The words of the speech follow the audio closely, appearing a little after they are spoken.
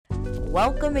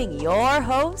welcoming your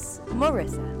host,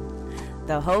 Marissa,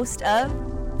 the host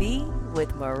of Be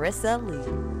with Marissa Lee.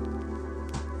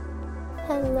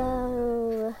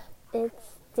 Hello,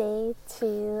 it's day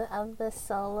 2 of the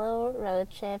solo road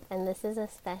trip, and this is a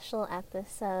special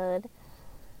episode,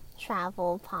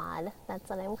 travel pod, that's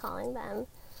what I'm calling them.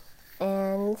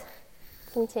 And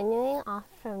continuing off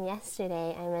from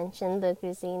yesterday, I mentioned the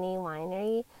Grazzini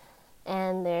Winery,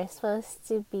 and there's supposed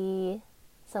to be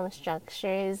some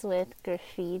structures with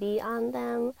graffiti on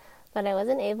them, but I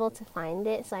wasn't able to find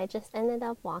it, so I just ended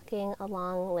up walking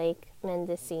along Lake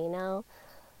Mendocino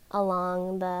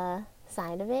along the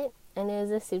side of it, and it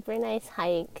was a super nice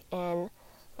hike. And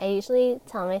I usually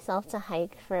tell myself to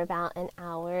hike for about an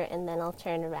hour and then I'll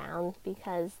turn around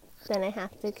because then I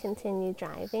have to continue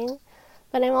driving.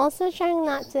 But I'm also trying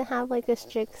not to have like a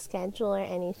strict schedule or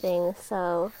anything,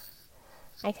 so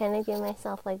I kind of give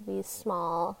myself like these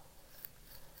small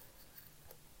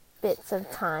bits of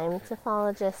time to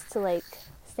follow just to like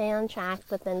stay on track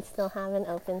but then still have an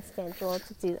open schedule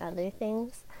to do other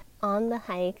things. On the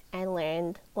hike, I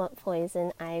learned what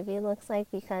poison ivy looks like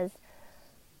because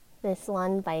this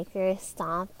one biker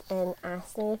stopped and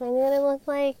asked me if I knew what it looked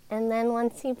like, and then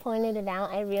once he pointed it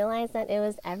out, I realized that it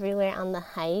was everywhere on the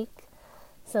hike,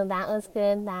 so that was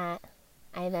good that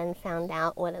I then found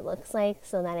out what it looks like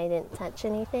so that I didn't touch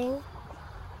anything.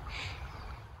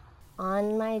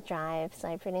 On my drive, so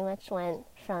I pretty much went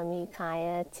from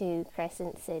Ukiah to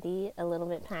Crescent City, a little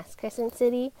bit past Crescent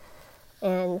City,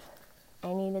 and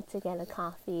I needed to get a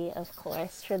coffee, of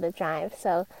course, for the drive,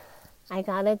 so I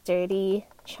got a dirty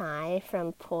chai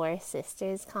from Pour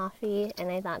Sisters Coffee,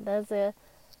 and I thought that was a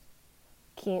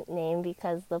cute name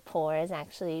because the pour is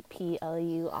actually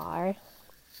P-O-U-R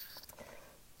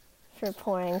for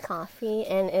pouring coffee,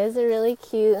 and it was a really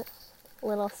cute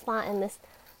little spot in this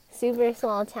super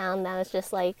small town that was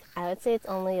just like, I would say it's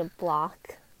only a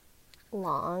block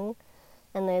long,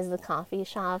 and there's the coffee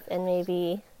shop and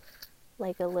maybe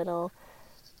like a little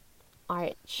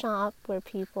art shop where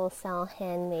people sell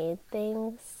handmade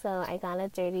things, so I got a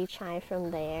dirty chai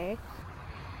from there.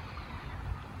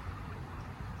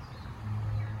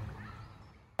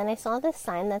 And I saw this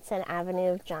sign that said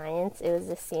Avenue of Giants. It was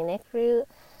a scenic route,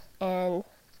 and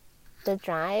the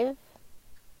drive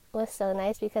was so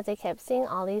nice because I kept seeing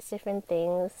all these different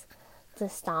things to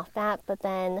stop at, but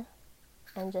then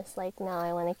I'm just like, no,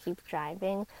 I want to keep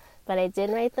driving. But I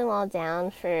did write them all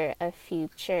down for a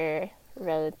future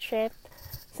road trip.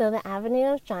 So the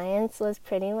Avenue of Giants was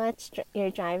pretty much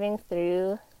you're driving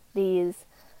through these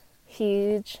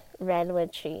huge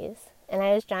redwood trees. And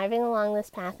I was driving along this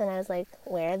path and I was like,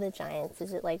 where are the giants?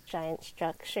 Is it like giant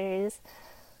structures?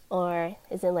 Or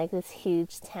is it like this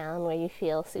huge town where you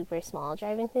feel super small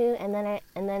driving through? And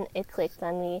then it clicked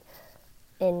on me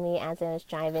as I was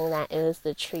driving that it was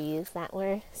the trees that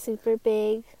were super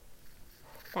big,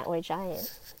 that were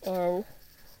giant. And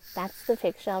that's the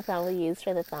picture I'll probably use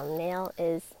for the thumbnail,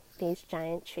 is these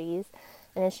giant trees.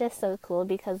 And it's just so cool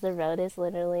because the road is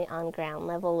literally on ground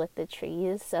level with the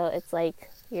trees, so it's like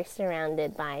you're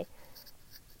surrounded by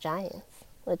giants,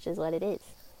 which is what it is.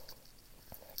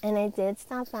 And I did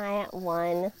stop by at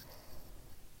one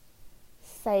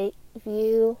site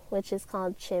view, which is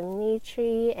called Chimney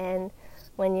Tree, and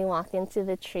when you walk into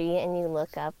the tree and you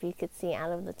look up, you could see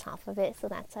out of the top of it, so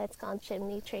that's why it's called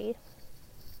Chimney Tree.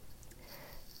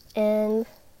 And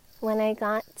when I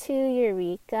got to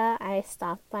Eureka, I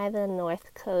stopped by the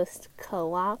North Coast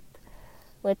Co-op,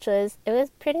 it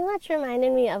was pretty much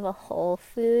reminded me of a Whole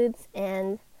Foods,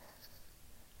 and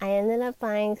I ended up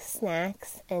buying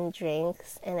snacks and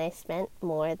drinks, and I spent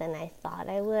more than I thought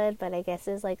I would, but I guess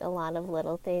there's like a lot of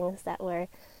little things that were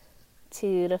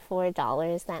 $2 to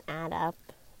 $4 that add up,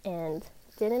 and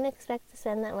didn't expect to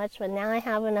spend that much, but now I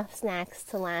have enough snacks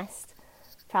to last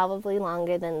probably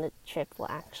longer than the trip will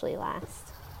actually last.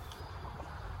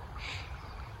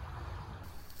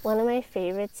 One of my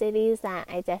favorite cities that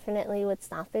I definitely would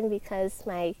stop in, because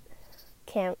my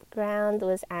campground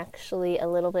was actually a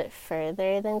little bit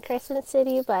further than Crescent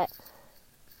City, but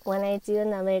when I do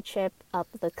another trip up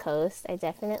the coast, I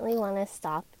definitely want to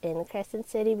stop in Crescent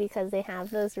City because they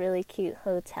have those really cute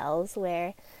hotels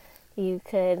where you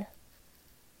could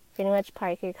pretty much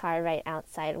park your car right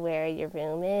outside where your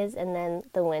room is, and then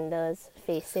the windows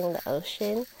facing the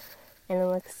ocean, and it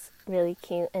looks really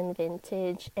cute and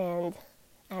vintage. And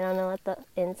I don't know what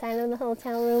the inside of the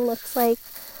hotel room looks like,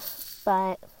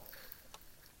 but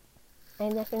I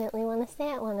definitely want to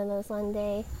stay at one of those one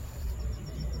day.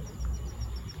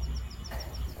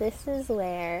 This is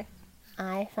where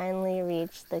I finally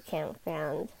reached the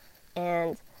campground,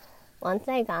 and once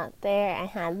I got there, I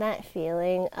had that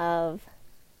feeling of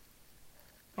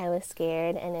I was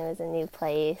scared and it was a new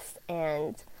place,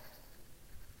 and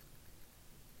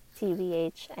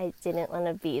TBH, I didn't want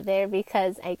to be there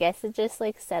because I guess it just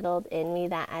like settled in me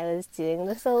that I was doing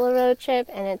the solo road trip,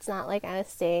 and it's not like I was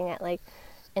staying at like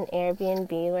an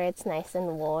Airbnb where it's nice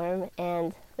and warm,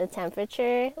 and the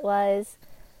temperature was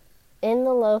in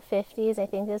the low 50s. I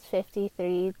think it was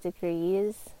 53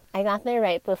 degrees. I got there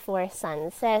right before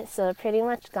sunset, so it pretty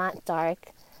much got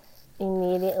dark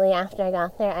immediately after I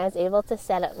got there. I was able to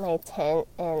set up my tent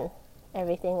and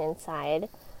everything inside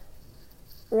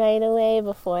right away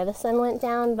before the sun went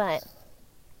down, but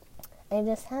I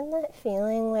just had that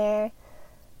feeling where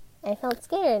I felt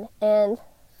scared, and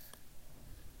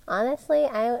honestly,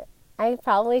 I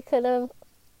probably could have,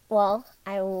 well,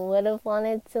 I would have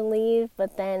wanted to leave,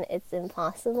 but then it's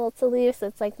impossible to leave, so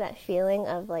it's like that feeling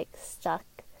of like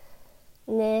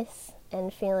stuckness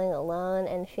and feeling alone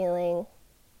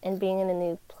and being in a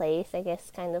new place, I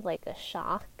guess kind of like a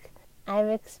shock. I've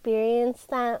experienced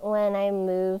that when I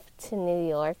moved to New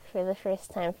York for the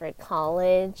first time for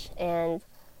college, and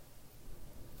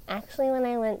actually when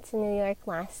I went to New York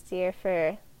last year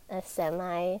for a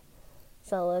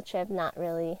semi-solo trip, not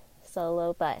really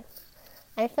solo, but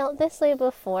I felt this way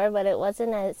before, but it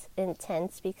wasn't as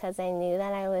intense because I knew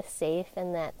that I was safe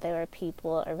and that there were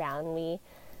people around me,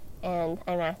 and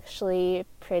I'm actually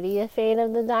pretty afraid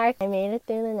of the dark. I made it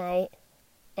through the night,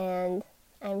 and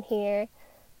I'm here.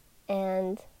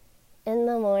 And in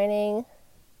the morning,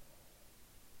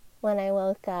 when I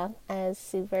woke up, I was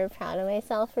super proud of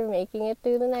myself for making it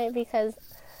through the night, because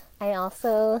I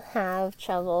also have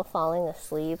trouble falling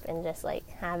asleep and just like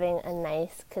having a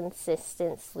nice,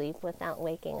 consistent sleep without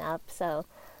waking up. So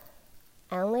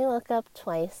I only woke up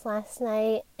twice last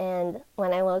night, and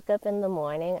when I woke up in the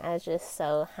morning, I was just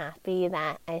so happy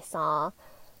that I saw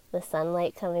the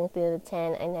sunlight coming through the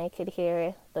tent and I could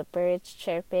hear the birds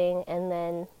chirping, and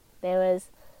then there was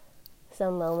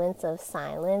some moments of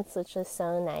silence, which was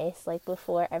so nice, like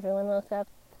before everyone woke up.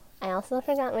 I also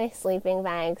forgot my sleeping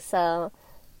bag, so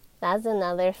that's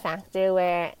another factor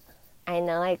where I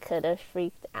know I could have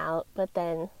freaked out, but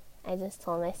then I just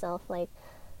told myself, like,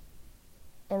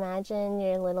 imagine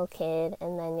you're a little kid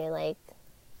and then you're like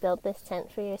built this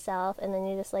tent for yourself, and then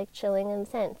you're just like chilling in the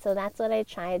tent. So that's what I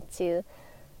tried to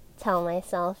tell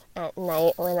myself at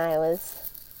night when I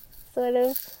was sort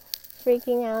of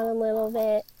freaking out a little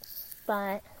bit,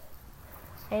 but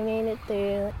I made it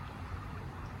through.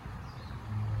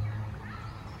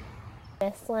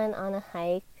 Just went on a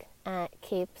hike at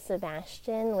Cape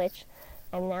Sebastian, which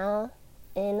I'm now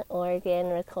in Oregon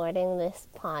recording this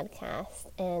podcast,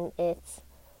 and it's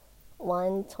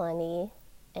 1:20,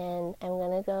 and I'm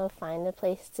gonna go find a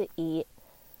place to eat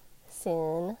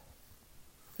soon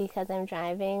because I'm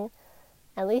driving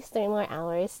at least 3 more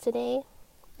hours today.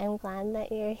 I'm glad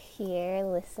that you're here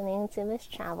listening to this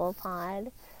travel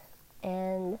pod,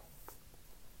 and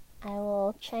I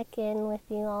will check in with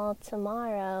you all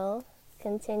tomorrow,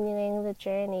 continuing the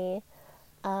journey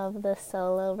of the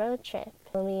solo road trip.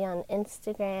 We'll be on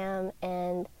Instagram,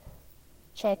 and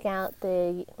check out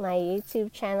my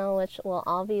YouTube channel, which will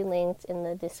all be linked in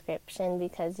the description,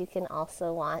 because you can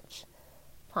also watch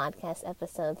podcast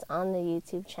episodes on the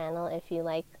YouTube channel if you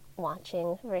like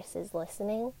watching versus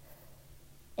listening.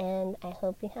 And I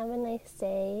hope you have a nice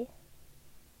day.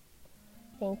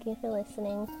 Thank you for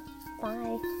listening.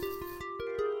 Bye.